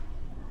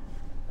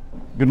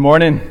Good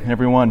morning,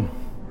 everyone.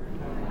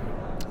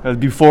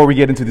 Before we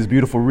get into these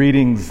beautiful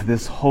readings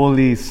this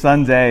Holy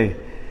Sunday,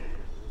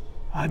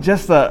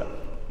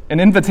 an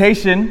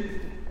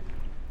invitation.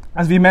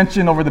 As we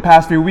mentioned over the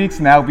past few weeks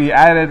now, we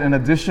added an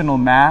additional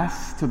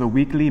Mass to the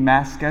weekly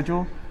Mass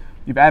schedule.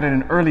 We've added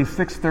an early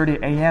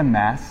 6:30 a.m.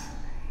 Mass,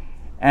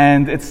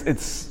 and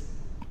it's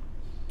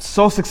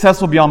so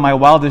successful beyond my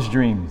wildest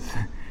dreams.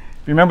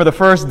 If you remember the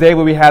first day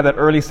when we had that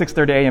early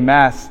 6:30 a.m.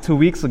 Mass 2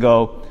 weeks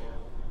ago,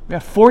 we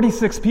had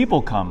 46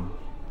 people come.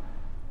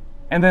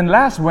 And then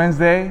last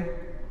Wednesday,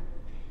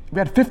 we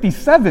had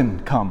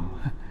 57 come.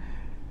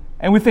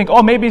 And we think,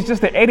 maybe it's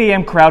just the 8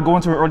 a.m. crowd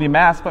going to an early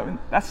Mass, but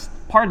that's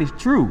partly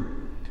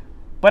true.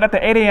 But at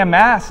the 8 a.m.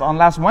 Mass on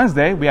last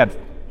Wednesday, we had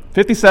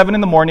 57 in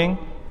the morning,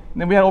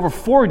 and then we had over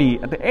 40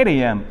 at the 8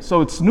 a.m.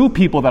 So it's new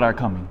people that are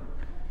coming.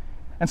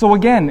 And so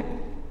again,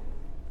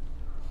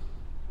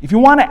 if you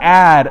want to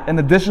add an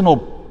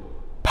additional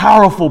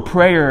powerful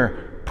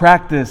prayer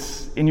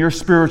practice in your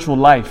spiritual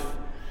life,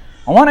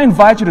 I want to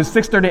invite you to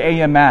 6:30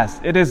 a.m.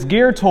 Mass. It is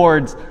geared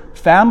towards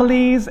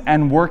families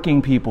and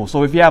working people.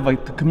 So if you have to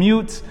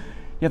commute,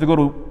 you have to go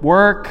to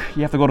work,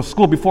 you have to go to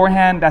school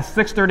beforehand, that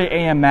 6:30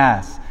 a.m.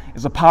 Mass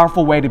is a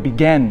powerful way to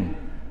begin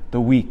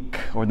the week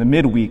or the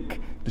midweek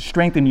to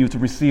strengthen you to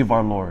receive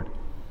our Lord.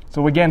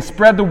 So again,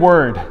 spread the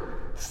word.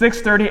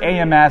 6:30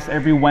 a.m. Mass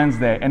every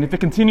Wednesday. And if it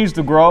continues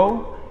to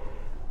grow,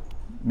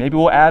 maybe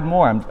we'll add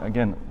more.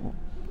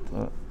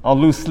 I'll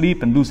lose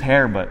sleep and lose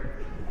hair, but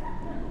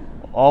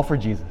all for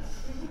Jesus.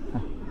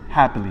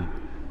 Happily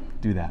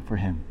do that for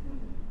Him.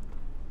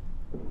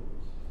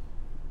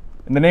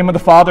 In the name of the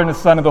Father, and the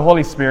Son, and the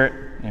Holy Spirit,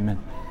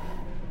 amen.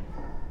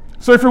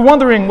 So if you're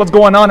wondering what's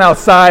going on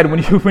outside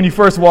when you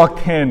first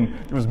walked in,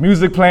 there was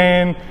music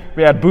playing,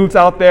 we had booths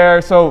out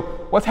there. So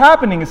what's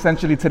happening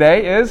essentially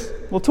today is,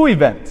 two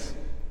events.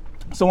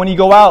 So when you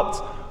go out,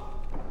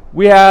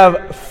 we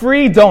have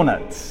free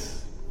donuts.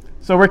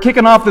 So we're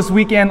kicking off this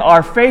weekend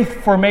our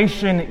faith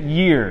formation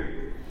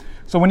year.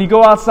 So when you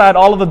go outside,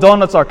 all of the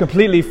donuts are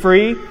completely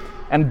free.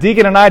 And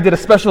Deacon and I did a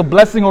special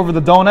blessing over the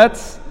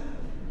donuts,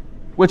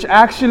 which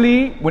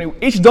actually,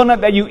 each donut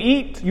that you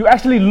eat, you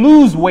actually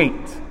lose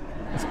weight.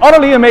 It's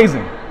utterly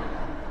amazing.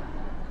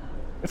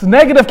 It's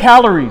negative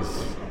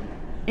calories,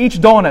 each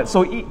donut.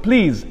 So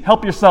please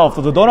help yourself.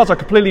 So the donuts are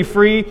completely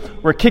free.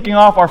 We're kicking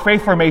off our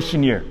faith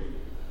formation year.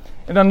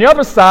 And on the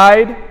other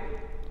side,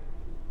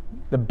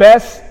 the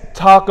best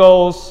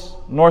tacos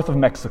north of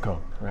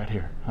Mexico, right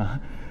here.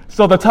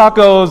 So the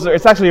tacos,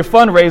 it's actually a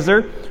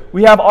fundraiser.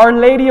 We have Our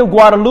Lady of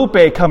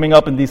Guadalupe coming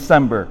up in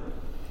December.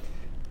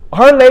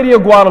 Our Lady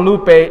of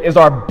Guadalupe is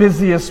our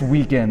busiest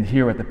weekend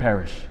here at the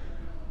parish.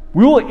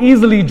 We will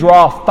easily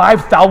draw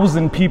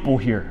 5,000 people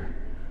here.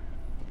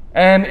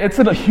 And it's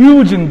a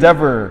huge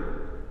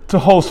endeavor to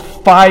host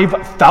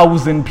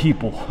 5,000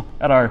 people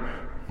at our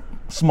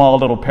small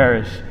little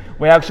parish.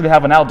 We actually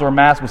have an outdoor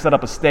Mass. We set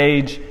up a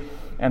stage.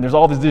 And there's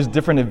all these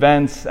different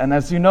events. And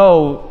as you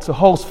know, to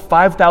host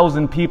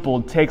 5,000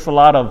 people takes a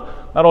lot of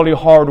not only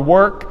hard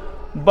work,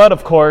 but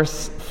of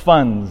course,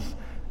 funds.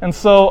 And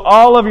so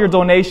all of your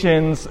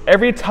donations,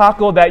 every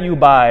taco that you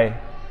buy,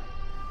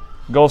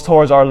 goes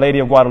towards Our Lady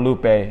of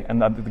Guadalupe and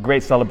the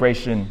great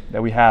celebration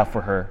that we have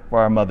for her, for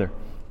our mother.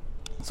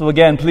 So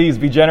again, please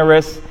be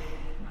generous.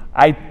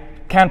 I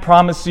can't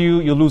promise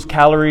you'll lose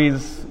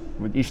calories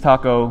with each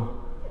taco,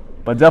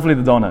 but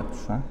definitely the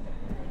donuts.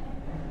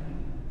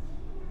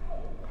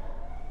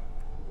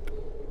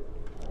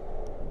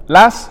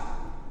 Last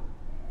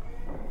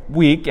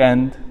week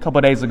and a couple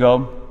of days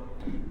ago,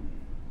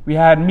 we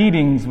had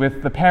meetings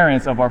with the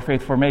parents of our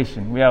faith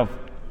formation. We have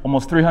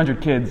almost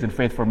 300 kids in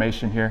faith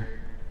formation here.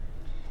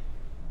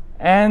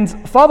 And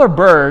Father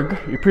Berg,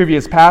 your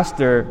previous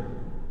pastor,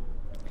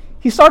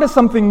 he started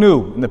something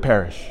new in the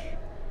parish.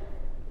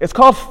 It's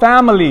called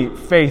family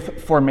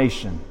faith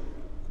formation.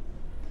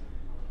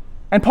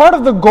 And part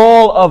of the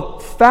goal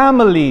of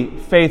family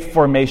faith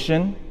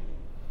formation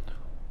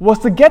was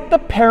to get the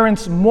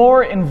parents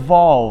more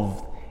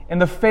involved in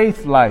the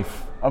faith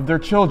life of their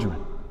children.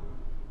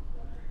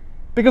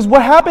 Because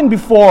what happened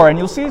before, and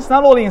you'll see it's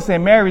not only in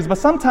St. Mary's, but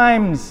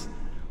sometimes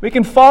we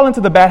can fall into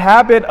the bad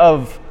habit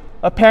of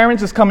a parent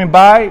just coming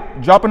by,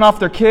 dropping off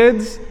their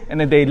kids, and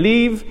then they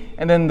leave,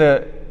 and then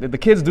the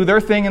kids do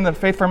their thing in the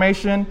faith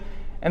formation,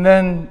 and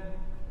then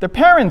the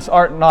parents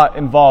are not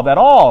involved at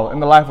all in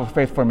the life of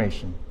faith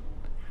formation.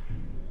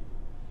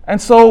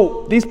 And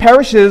so these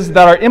parishes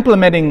that are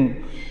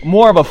implementing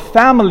more of a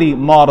family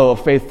model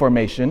of faith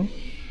formation,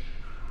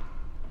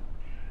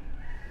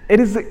 it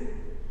is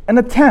an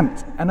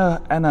attempt and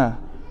a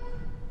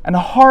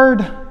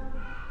hard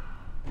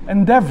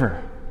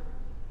endeavor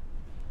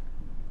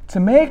to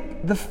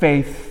make the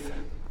faith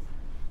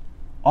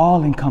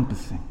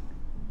all-encompassing.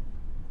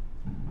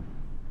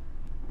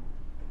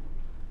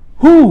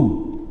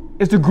 Who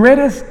is the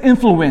greatest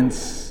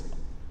influence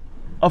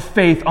of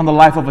faith on the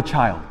life of a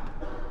child?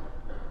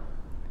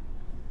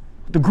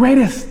 The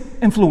greatest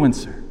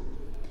influencer.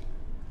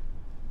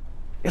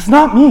 It's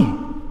not me.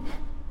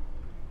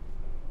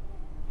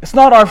 It's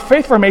not our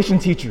faith formation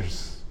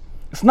teachers.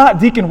 It's not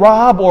Deacon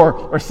Rob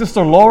or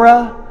Sister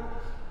Laura.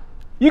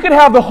 You could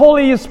have the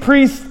holiest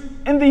priest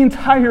in the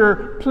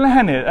entire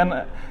planet. And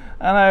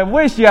I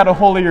wish you had a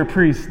holier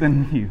priest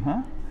than you,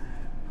 huh?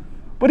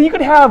 But you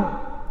could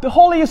have the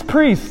holiest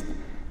priest,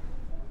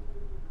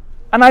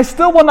 and I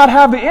still will not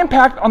have the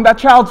impact on that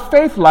child's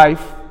faith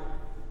life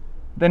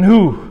than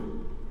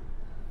who?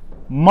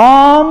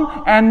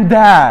 Mom and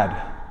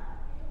dad.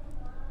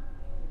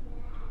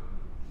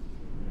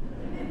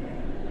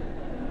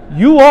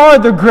 You are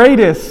the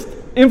greatest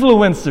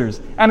influencers,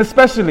 and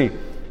especially,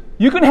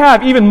 you can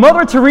have even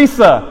Mother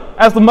Teresa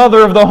as the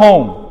mother of the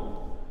home.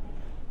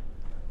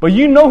 But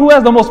you know who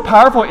has the most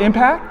powerful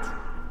impact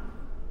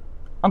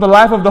on the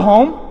life of the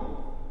home,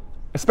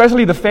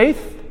 especially the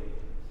faith?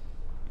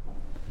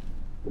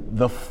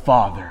 The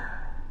father.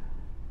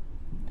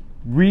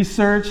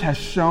 Research has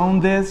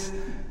shown this,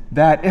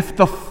 that if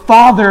the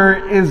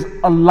father is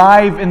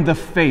alive in the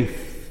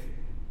faith,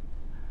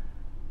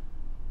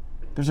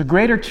 there's a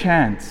greater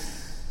chance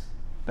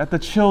that the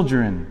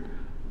children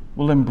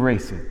will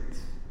embrace it.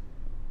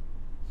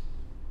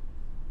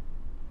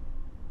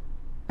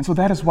 And so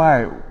that is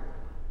why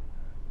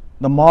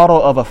the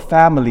model of a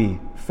family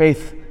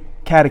faith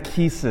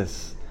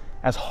catechesis,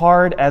 as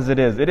hard as it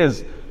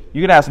is,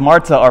 you could ask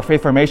Marta, our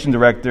faith formation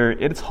director,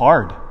 it's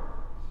hard.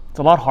 It's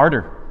a lot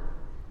harder.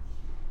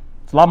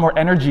 It's a lot more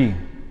energy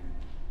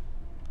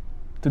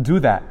to do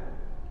that.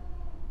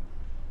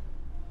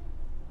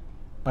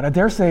 But I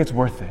dare say it's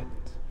worth it.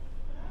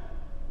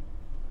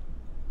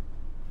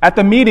 At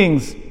the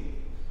meetings,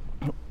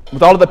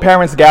 with all of the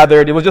parents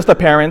gathered, it was just the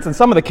parents, and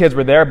some of the kids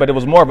were there, but it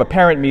was more of a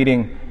parent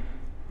meeting.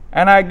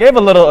 And I gave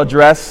a little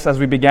address as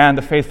we began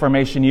the faith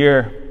formation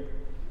year.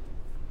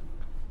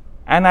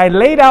 And I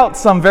laid out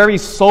some very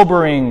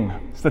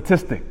sobering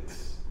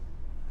statistics.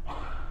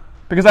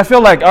 Because I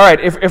feel like, all right,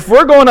 if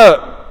we're going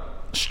to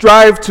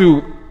strive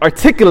to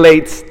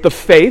articulate the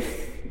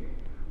faith,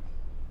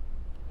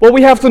 well,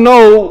 we have to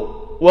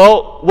know,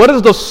 well, what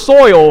is the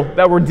soil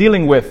that we're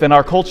dealing with in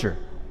our culture?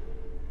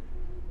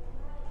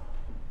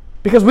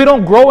 Because we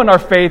don't grow in our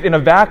faith in a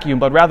vacuum,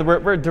 but rather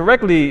we're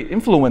directly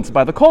influenced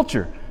by the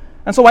culture.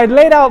 And so I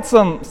laid out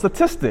some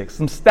statistics,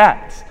 some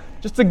stats,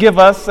 just to give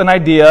us an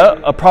idea,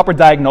 a proper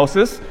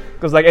diagnosis,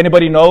 because like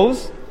anybody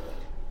knows,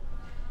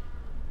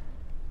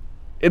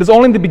 it is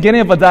only in the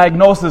beginning of a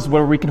diagnosis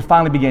where we can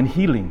finally begin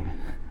healing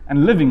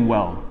and living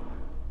well.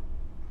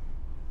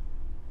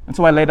 And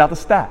so I laid out the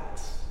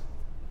stats.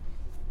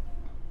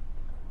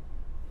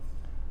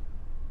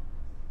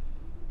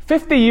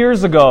 50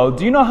 years ago,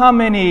 do you know how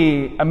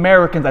many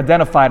Americans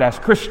identified as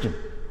Christian?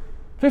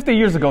 50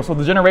 years ago, so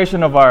the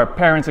generation of our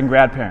parents and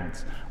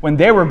grandparents, when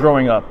they were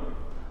growing up.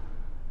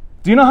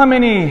 Do you know how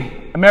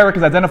many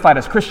Americans identified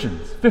as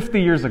Christians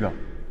 50 years ago?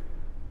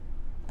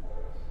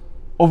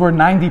 Over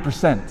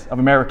 90% of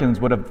Americans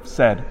would have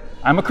said,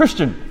 I'm a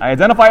Christian. I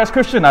identify as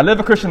Christian. I live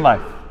a Christian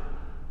life.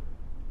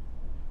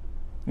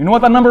 You know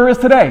what that number is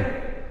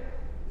today?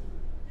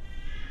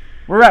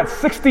 We're at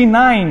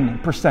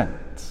 69%.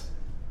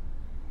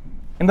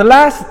 In the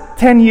last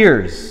 10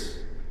 years,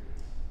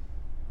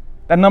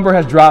 that number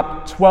has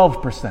dropped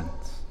 12%.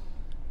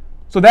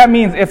 So that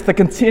means if the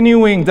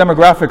continuing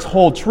demographics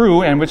hold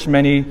true, and which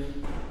many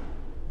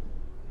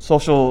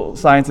social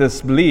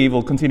scientists believe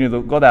will continue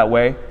to go that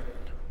way,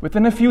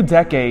 within a few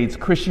decades,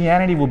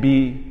 Christianity will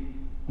be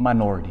a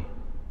minority.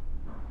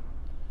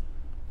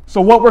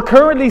 So what we're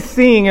currently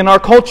seeing in our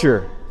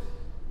culture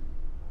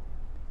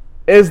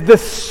is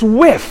this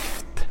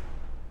swift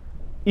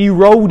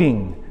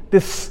eroding,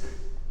 this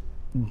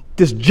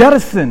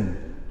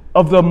jettison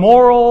of the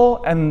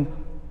moral and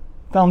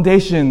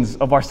foundations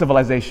of our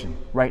civilization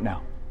right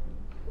now.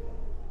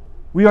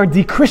 We are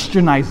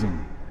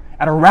de-Christianizing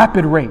at a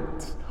rapid rate,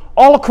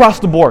 all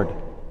across the board.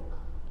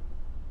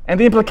 And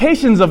the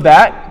implications of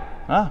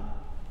that,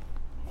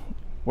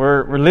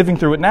 we're living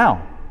through it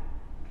now.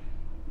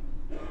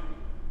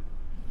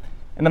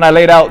 And then I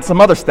laid out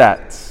some other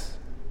stats.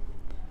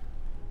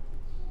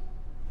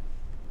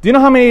 Do you know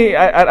how many,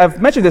 I've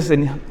mentioned this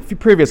in a few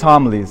previous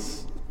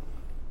homilies.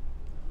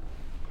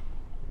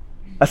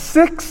 A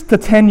 6 to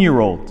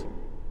 10-year-old.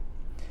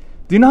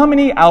 Do you know how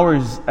many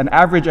hours an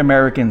average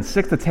American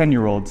 6 to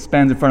 10-year-old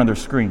spends in front of their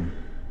screen?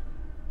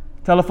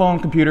 Telephone,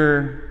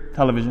 computer,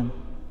 television.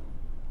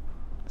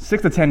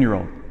 6 to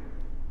 10-year-old.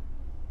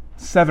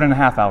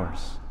 7.5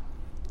 hours.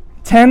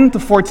 10 to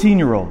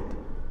 14-year-old.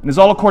 And it's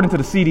all according to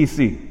the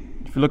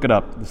CDC. If you look it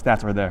up, the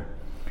stats are there.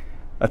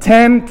 A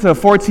 10 to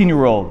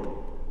 14-year-old. Do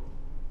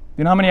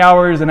you know how many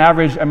hours an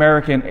average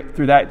American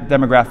through that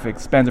demographic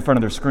spends in front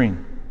of their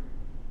screen?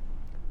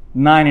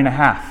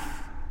 9.5.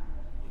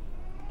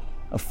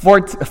 A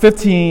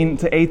 15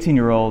 to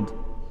 18-year-old,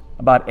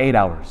 about 8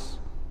 hours.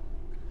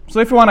 So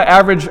if you want to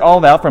average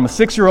all that from a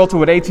 6-year-old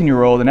to an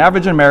 18-year-old, an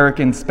average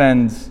American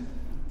spends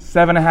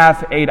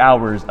 7.5, 8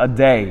 hours a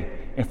day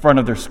in front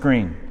of their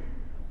screen.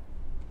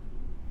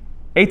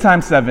 8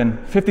 times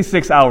 7,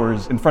 56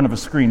 hours in front of a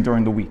screen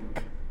during the week.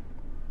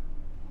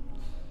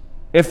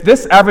 If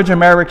this average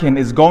American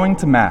is going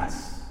to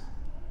Mass,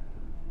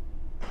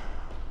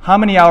 how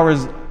many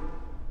hours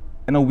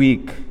in a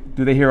week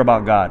do they hear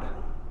about God?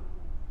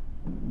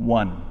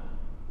 1.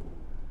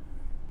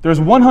 There's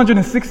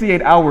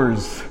 168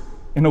 hours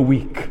in a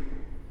week.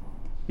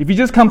 If you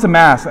just come to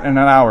Mass for an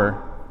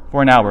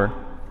hour,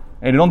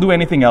 and you don't do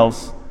anything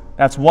else,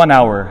 that's 1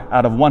 hour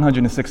out of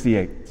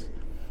 168.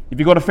 If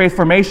you go to faith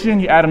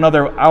formation, you add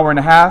another hour and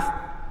a half,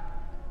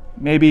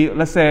 maybe,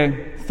 let's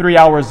say, 3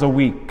 hours a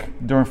week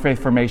during faith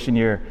formation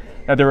year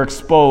that they're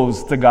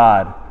exposed to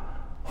God.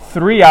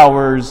 3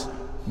 hours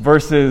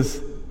versus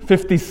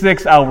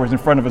 56 hours in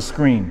front of a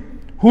screen.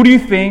 Who do you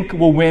think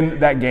will win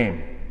that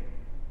game?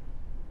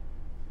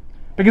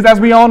 Because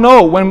as we all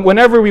know,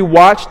 whenever we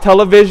watch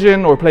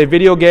television or play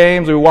video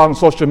games or we watch on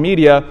social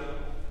media,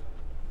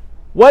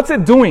 what's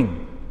it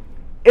doing?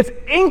 It's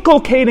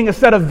inculcating a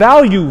set of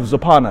values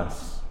upon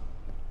us.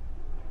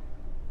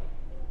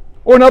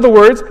 Or in other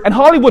words, and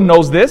Hollywood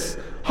knows this,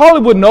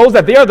 Hollywood knows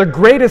that they are the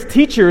greatest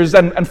teachers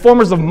and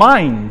formers of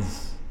minds.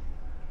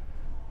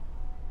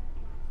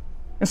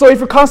 And so if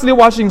you're constantly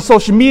watching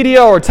social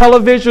media or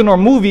television or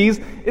movies,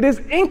 it is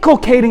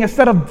inculcating a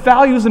set of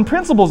values and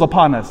principles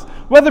upon us,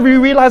 whether we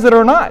realize it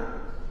or not.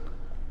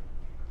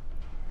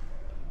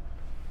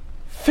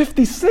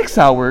 56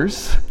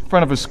 hours in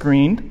front of a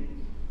screen.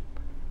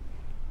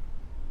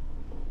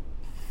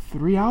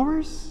 3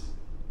 hours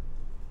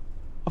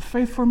of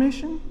faith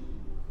formation?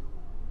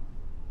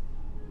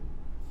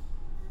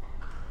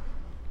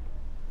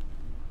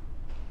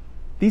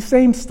 These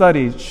same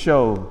studies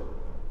show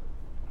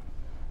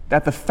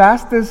that the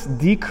fastest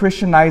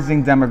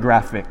de-Christianizing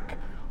demographic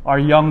are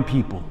young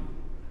people.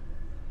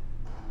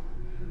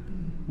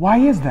 Why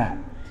is that?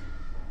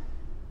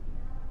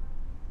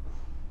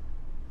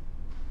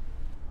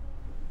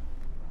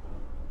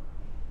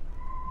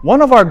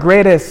 One of our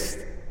greatest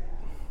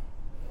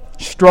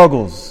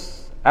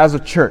struggles as a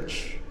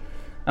church,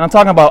 and I'm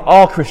talking about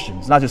all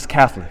Christians, not just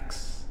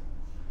Catholics,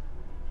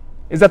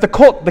 is that the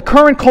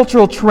current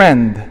cultural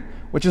trend,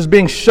 which is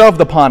being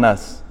shoved upon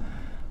us,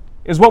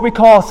 is what we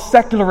call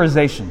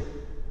secularization.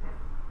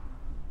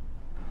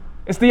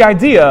 It's the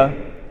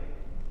idea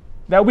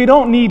that we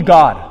don't need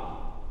God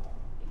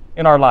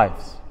in our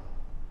lives.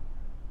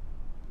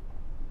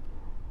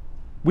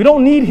 We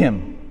don't need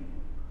Him.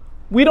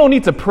 We don't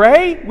need to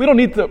pray. We don't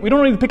need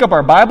to pick up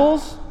our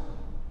Bibles.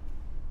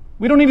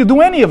 We don't need to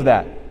do any of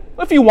that.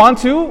 If you want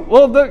to,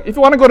 if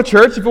you want to go to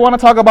church, if you want to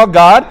talk about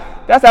God,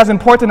 that's as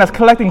important as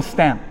collecting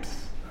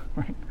stamps.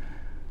 Right?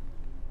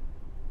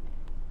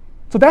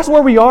 So that's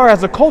where we are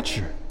as a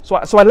culture. So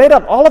I laid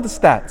out all of the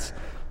stats.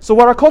 So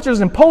what our culture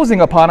is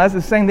imposing upon us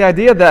is saying the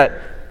idea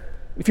that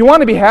if you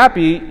want to be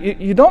happy,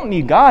 you don't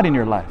need God in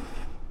your life.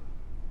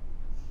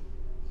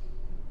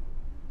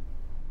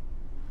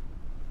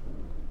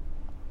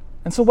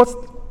 And so what's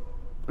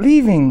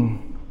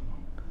leaving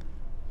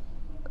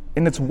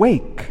in its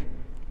wake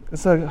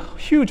is a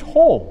huge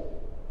hole.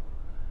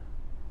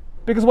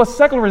 Because what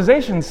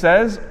secularization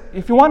says,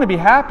 if you want to be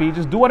happy,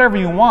 just do whatever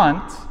you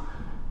want,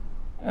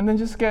 and then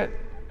just get,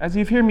 as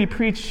you've heard me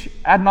preach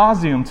ad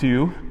nauseum to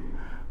you,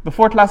 the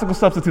 4 classical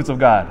substitutes of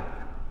God.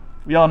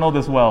 We all know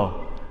this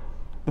well.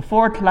 The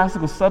 4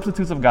 classical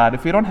substitutes of God,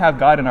 if we don't have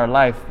God in our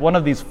life, one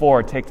of these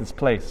 4 takes its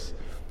place,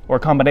 or a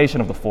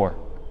combination of the 4.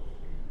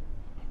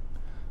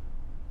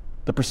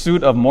 The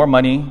pursuit of more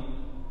money,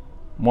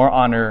 more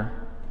honor,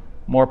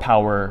 more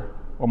power,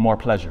 or more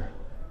pleasure.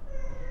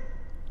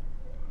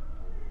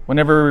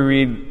 Whenever we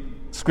read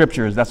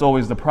scriptures, that's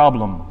always the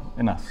problem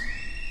in us.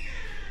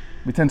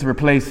 We tend to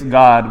replace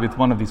God with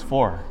one of these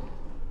 4.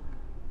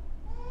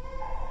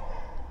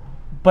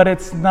 But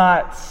it's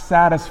not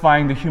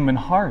satisfying the human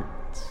heart.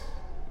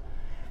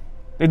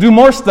 They do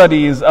more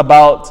studies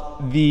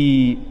about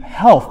the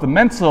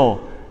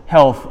mental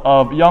health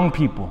of young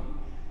people.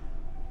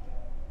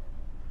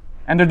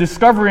 And they're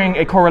discovering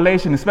a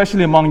correlation,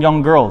 especially among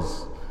young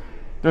girls.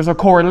 There's a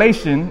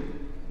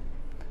correlation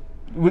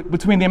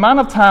between the amount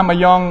of time a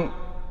young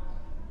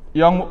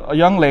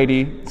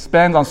lady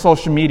spends on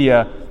social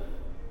media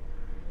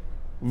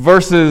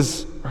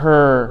versus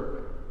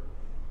her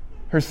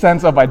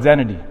sense of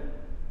identity,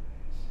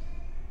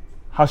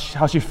 how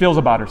she feels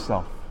about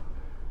herself.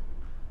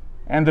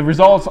 And the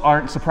results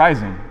aren't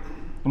surprising.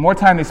 The more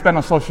time they spend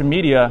on social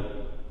media,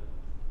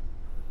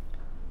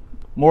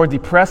 more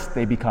depressed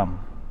they become,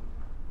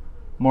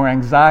 more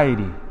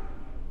anxiety,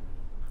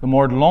 the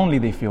more lonely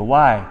they feel.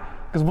 Why?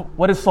 Because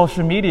what is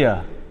social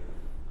media?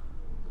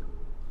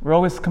 We're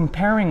always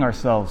comparing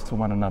ourselves to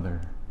one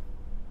another.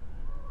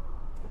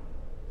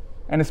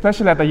 And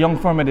especially at the young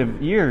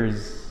formative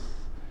years,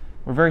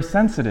 we're very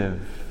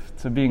sensitive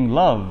to being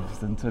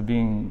loved and to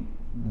being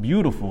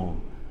beautiful,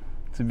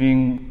 to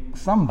being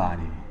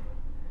somebody.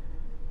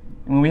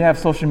 And when we have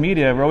social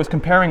media, we're always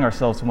comparing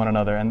ourselves to one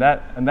another, and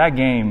that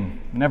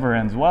game never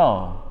ends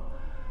well.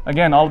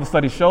 Again, all of the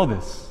studies show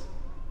this.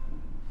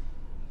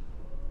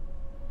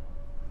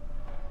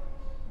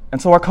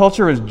 And so our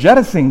culture is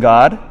jettisoning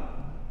God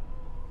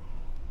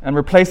and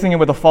replacing it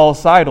with a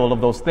false idol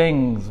of those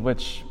things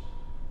which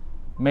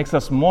makes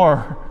us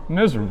more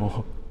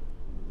miserable.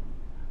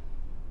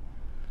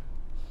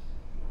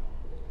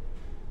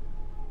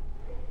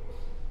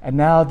 And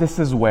now this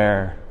is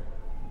where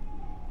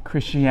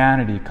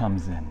Christianity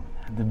comes in,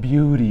 and the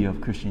beauty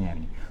of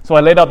Christianity. So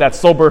I laid out that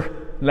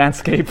sober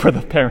landscape for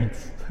the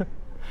parents.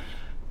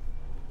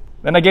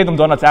 Then I gave them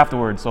donuts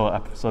afterwards,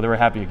 so they were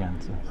happy again.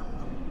 So.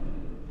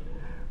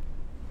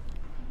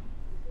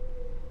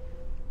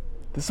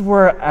 This is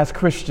where, as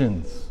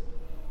Christians,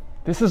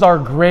 this is our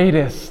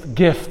greatest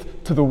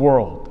gift to the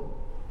world.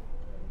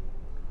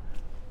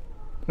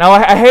 Now,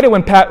 I hate it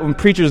when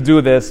preachers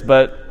do this,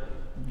 but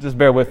just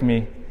bear with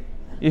me.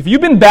 If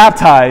you've been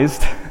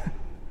baptized,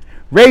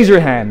 raise your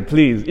hand,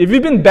 please. If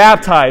you've been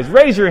baptized,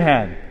 raise your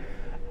hand.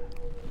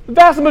 The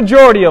vast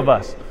majority of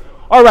us.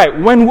 All right,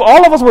 when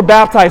all of us were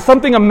baptized,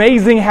 something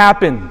amazing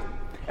happened.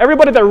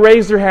 Everybody that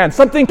raised their hand,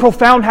 something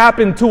profound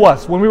happened to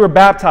us when we were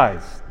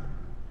baptized.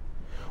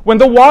 When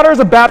the waters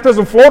of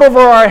baptism flowed over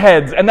our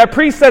heads, and that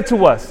priest said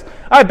to us,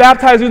 I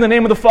baptize you in the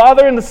name of the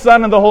Father, and the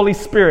Son, and the Holy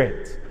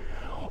Spirit.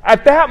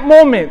 At that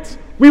moment,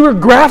 we were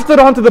grafted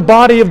onto the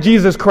body of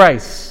Jesus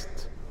Christ.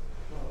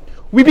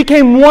 We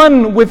became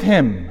one with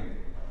Him.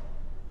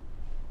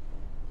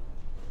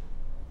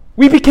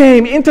 We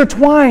became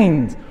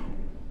intertwined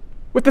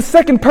with the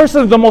second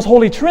person of the Most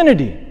Holy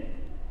Trinity.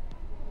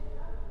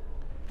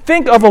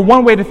 Think of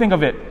one way to think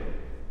of it.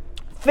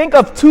 Think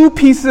of two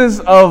pieces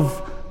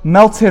of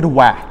melted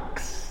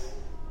wax.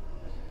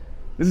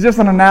 This is just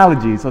an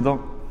analogy, so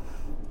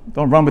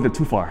don't run with it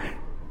too far.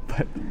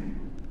 But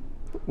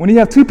when you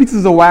have two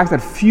pieces of wax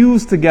that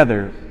fuse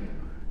together,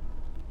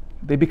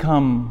 they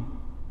become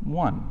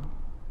one,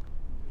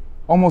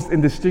 almost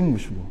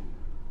indistinguishable.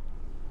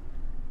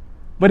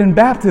 But in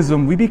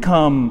baptism, we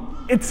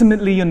become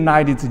intimately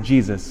united to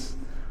Jesus.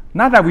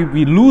 Not that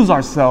we lose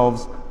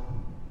ourselves.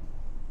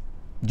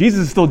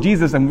 Jesus is still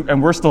Jesus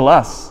and we're still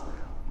us.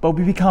 But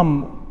we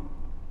become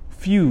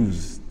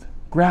fused,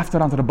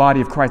 grafted onto the body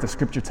of Christ, as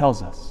Scripture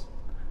tells us.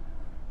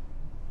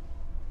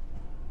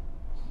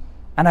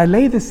 And I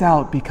lay this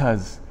out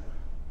because,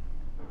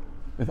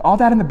 with all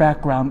that in the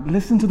background,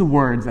 listen to the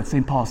words that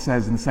St. Paul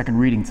says in the second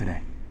reading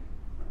today.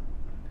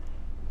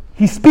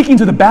 He's speaking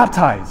to the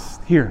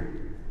baptized here.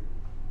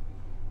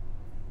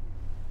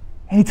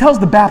 And he tells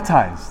the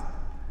baptized,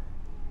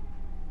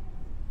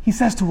 he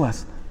says to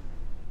us,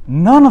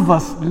 none of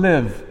us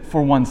live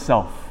for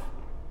oneself.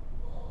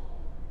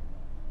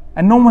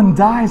 And no one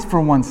dies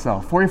for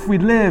oneself. For if we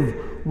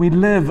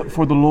live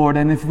for the Lord.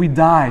 And if we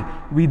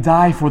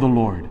die for the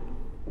Lord.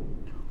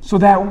 So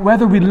that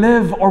whether we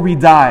live or we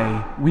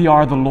die, we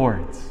are the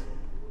Lord's.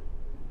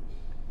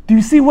 Do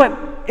you see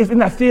what is in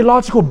that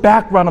theological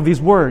background of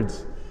these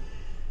words?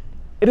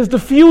 It is the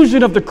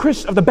fusion of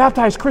the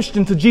baptized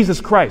Christian to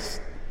Jesus Christ.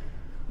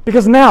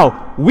 Because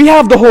now, we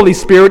have the Holy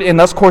Spirit in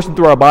us coursing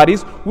through our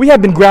bodies. We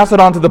have been grafted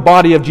onto the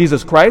body of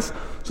Jesus Christ.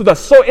 So that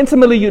so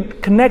intimately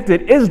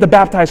connected is the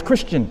baptized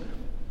Christian.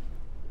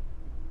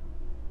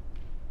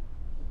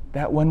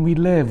 That when we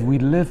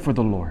live for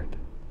the Lord.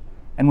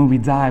 And when we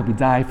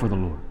die for the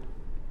Lord.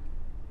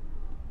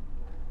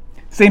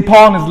 St.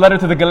 Paul in his letter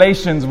to the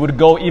Galatians would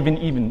go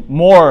even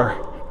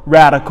more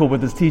radical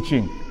with his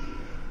teaching.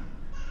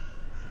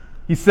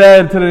 He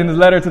said in his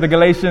letter to the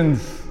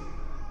Galatians,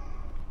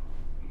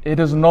 it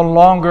is no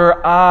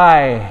longer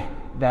I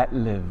that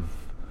live,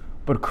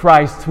 but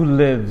Christ who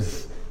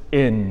lives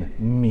in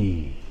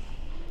me.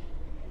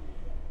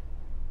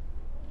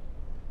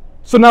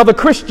 So now the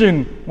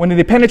Christian, when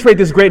they penetrate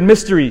this great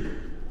mystery,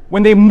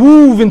 when they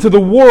move into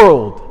the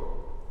world,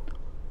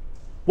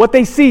 what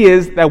they see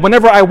is that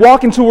whenever I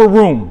walk into a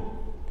room,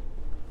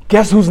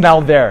 guess who's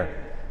now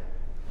there?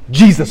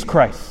 Jesus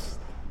Christ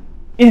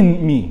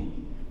in me.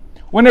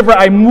 Whenever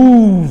I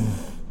move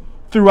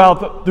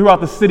throughout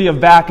the city of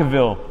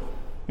Vacaville,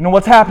 you know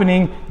what's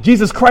happening?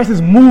 Jesus Christ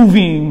is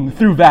moving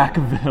through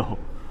Vacaville.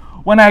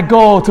 When I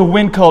go to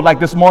Winco, like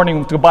this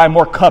morning, to buy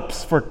more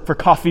cups for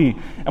coffee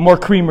and more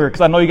creamer,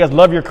 because I know you guys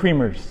love your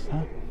creamers.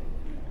 Huh?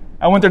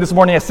 I went there this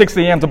morning at 6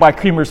 a.m. to buy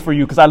creamers for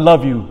you because I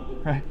love you.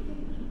 Right?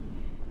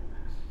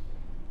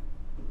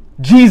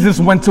 Jesus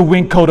went to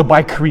Winco to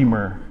buy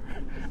creamer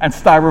and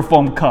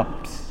styrofoam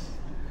cups.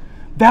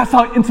 That's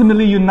how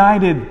intimately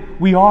united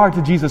we are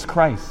to Jesus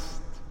Christ.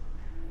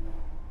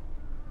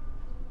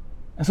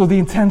 And so the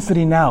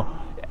intensity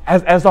now,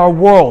 as our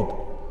world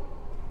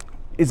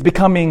is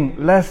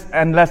becoming less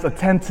and less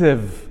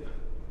attentive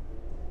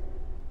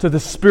to the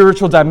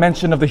spiritual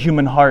dimension of the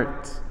human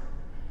heart,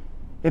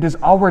 it is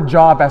our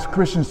job as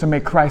Christians to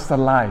make Christ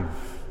alive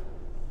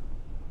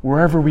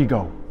wherever we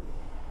go.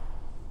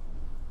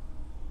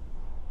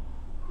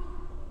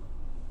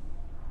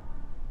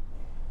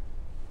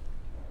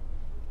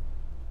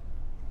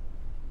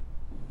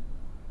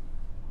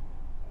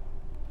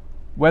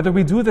 Whether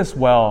we do this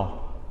well,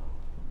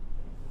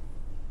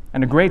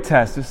 and a great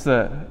test, just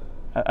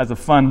as a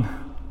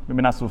fun,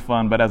 maybe not so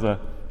fun, but as an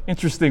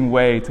interesting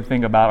way to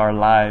think about our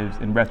lives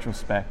in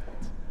retrospect.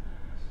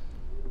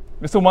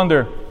 Just to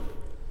wonder,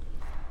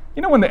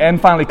 you know, when the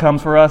end finally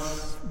comes for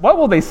us, what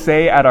will they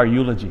say at our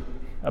eulogy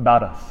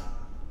about us?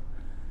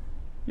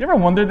 You ever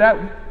wondered that?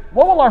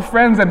 What will our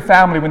friends and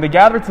family, when they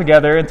gather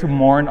together and to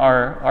mourn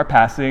our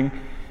passing,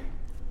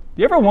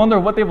 you ever wonder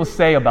what they will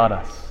say about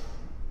us?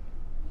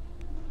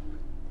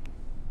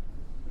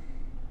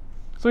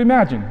 So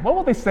imagine, what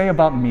will they say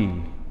about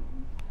me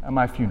at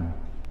my funeral?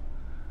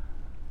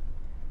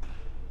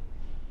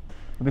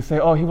 Will they say,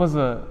 oh, he was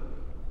a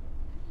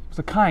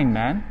kind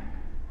man.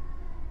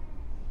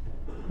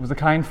 He was a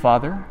kind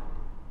father.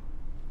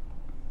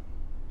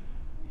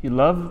 He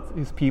loved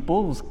his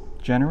people, was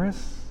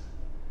generous.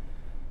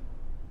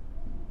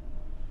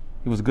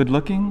 He was good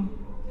looking.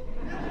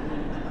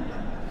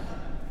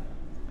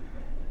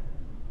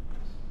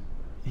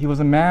 He was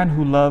a man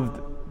who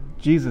loved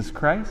Jesus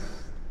Christ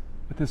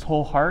with his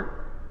whole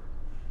heart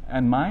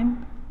and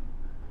mind.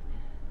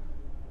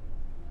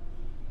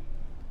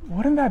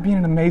 Wouldn't that be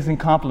an amazing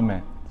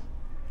compliment?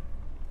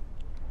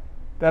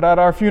 That at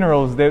our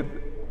funerals,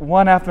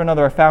 one after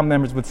another, our family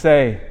members would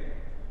say,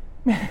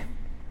 man,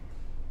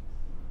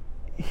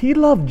 he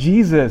loved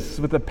Jesus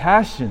with a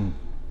passion.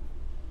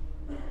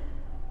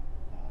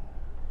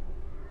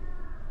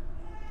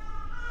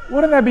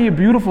 Wouldn't that be a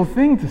beautiful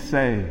thing to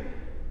say?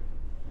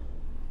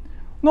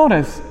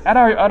 Notice, at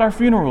our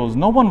funerals,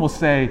 no one will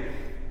say,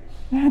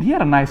 man, he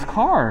had a nice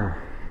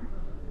car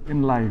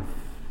in life.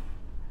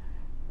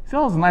 See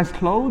all those nice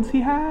clothes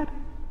he had?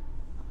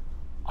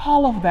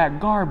 All of that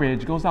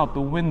garbage goes out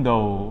the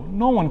window.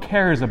 No one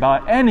cares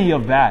about any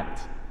of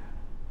that.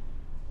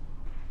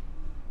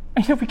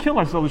 And yet we kill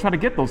ourselves to try to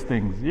get those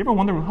things. You ever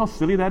wonder how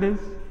silly that is?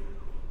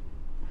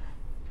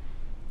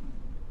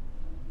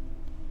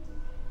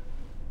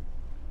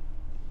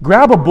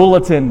 Grab a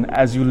bulletin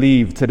as you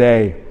leave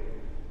today.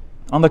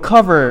 On the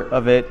cover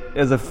of it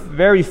is a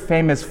very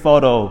famous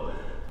photo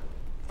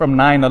from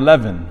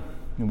 9/11.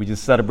 We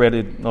just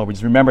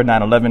remembered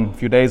 9/11 a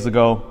few days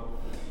ago.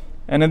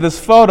 And in this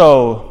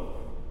photo,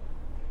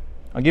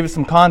 I'll give you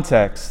some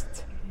context.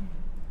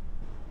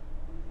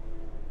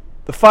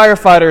 The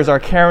firefighters are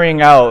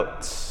carrying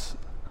out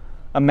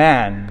a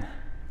man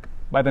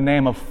by the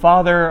name of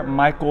Father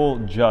Michael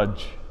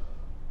Judge.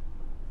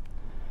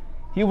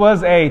 He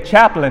was a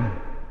chaplain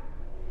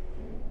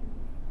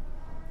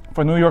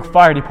for New York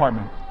Fire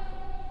Department.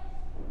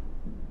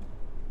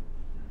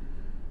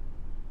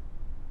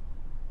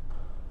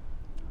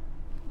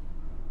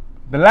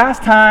 The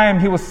last time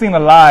he was seen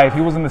alive,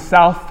 he was in the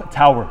South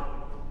Tower.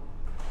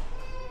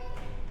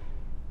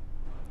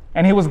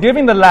 And he was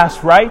giving the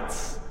last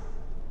rites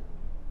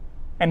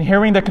and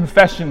hearing the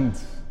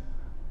confessions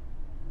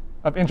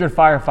of injured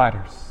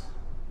firefighters.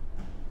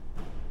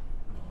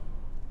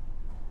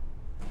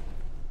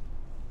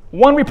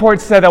 One report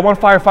said that one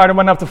firefighter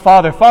went up to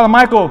Father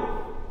Michael,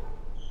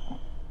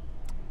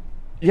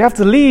 you have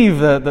to leave.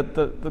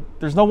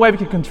 There's no way we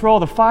can control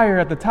the fire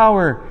at the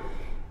tower.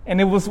 And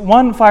it was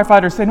one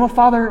firefighter saying, what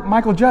Father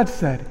Michael Judge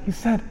said. He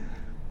said,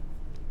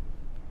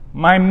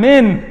 my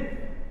men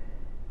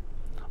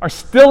are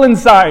still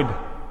inside.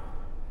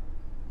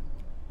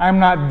 I'm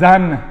not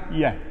done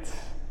yet.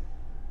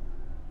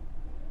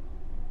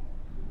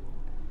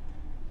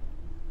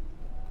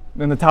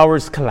 Then the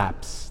towers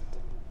collapsed.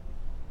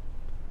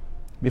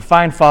 They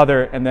find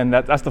Father, and then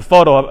that's the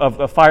photo of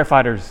the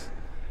firefighters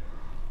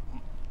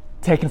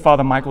taking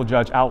Father Michael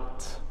Judge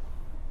out.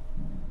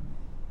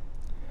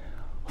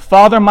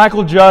 Father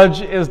Michael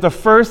Judge is the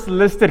first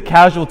listed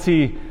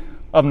casualty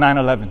of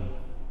 9/11.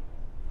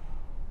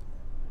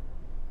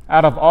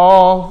 Out of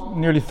all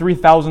nearly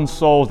 3,000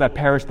 souls that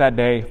perished that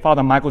day,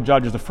 Father Michael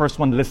Judge is the first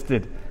one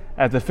listed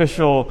as the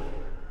official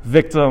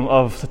victim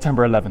of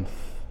September 11th.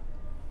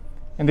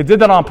 And they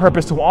did that on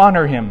purpose to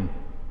honor him.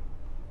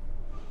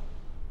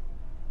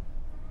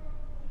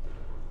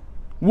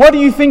 What do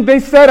you think they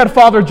said at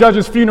Father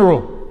Judge's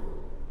funeral?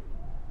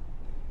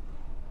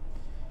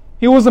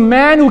 He was a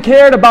man who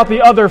cared about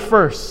the other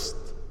first.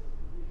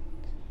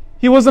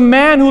 He was a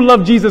man who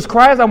loved Jesus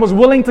Christ and was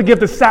willing to give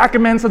the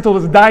sacraments until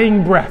his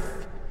dying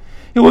breath.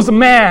 He was a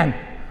man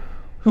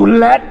who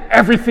let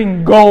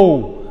everything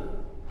go.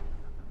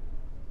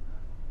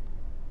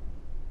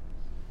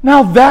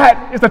 Now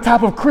that is the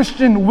type of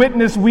Christian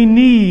witness we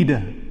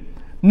need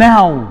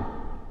now.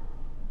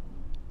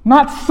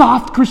 Not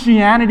soft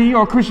Christianity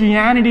or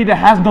Christianity that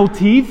has no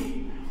teeth.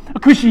 A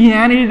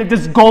Christianity that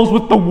just goes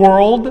with the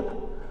world.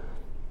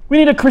 We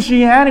need a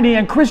Christianity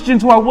and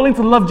Christians who are willing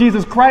to love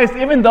Jesus Christ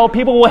even though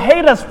people will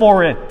hate us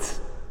for it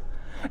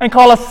and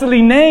call us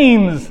silly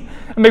names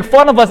and make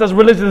fun of us as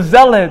religious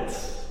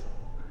zealots.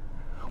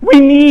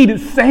 We need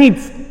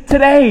saints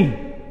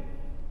today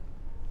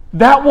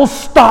that will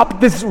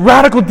stop this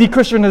radical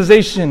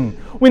de-Christianization.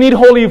 We need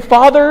holy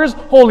fathers,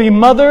 holy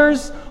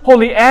mothers,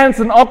 holy aunts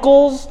and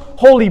uncles,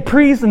 holy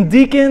priests and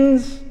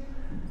deacons.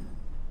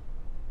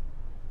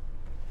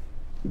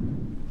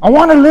 I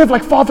want to live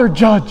like Father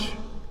Judge.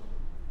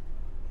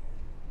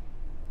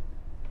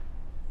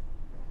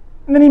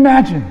 And then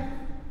imagine,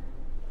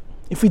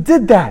 if we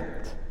did that,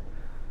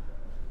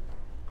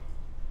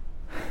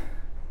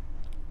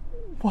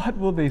 what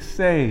will they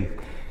say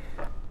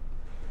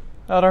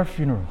at our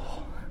funeral?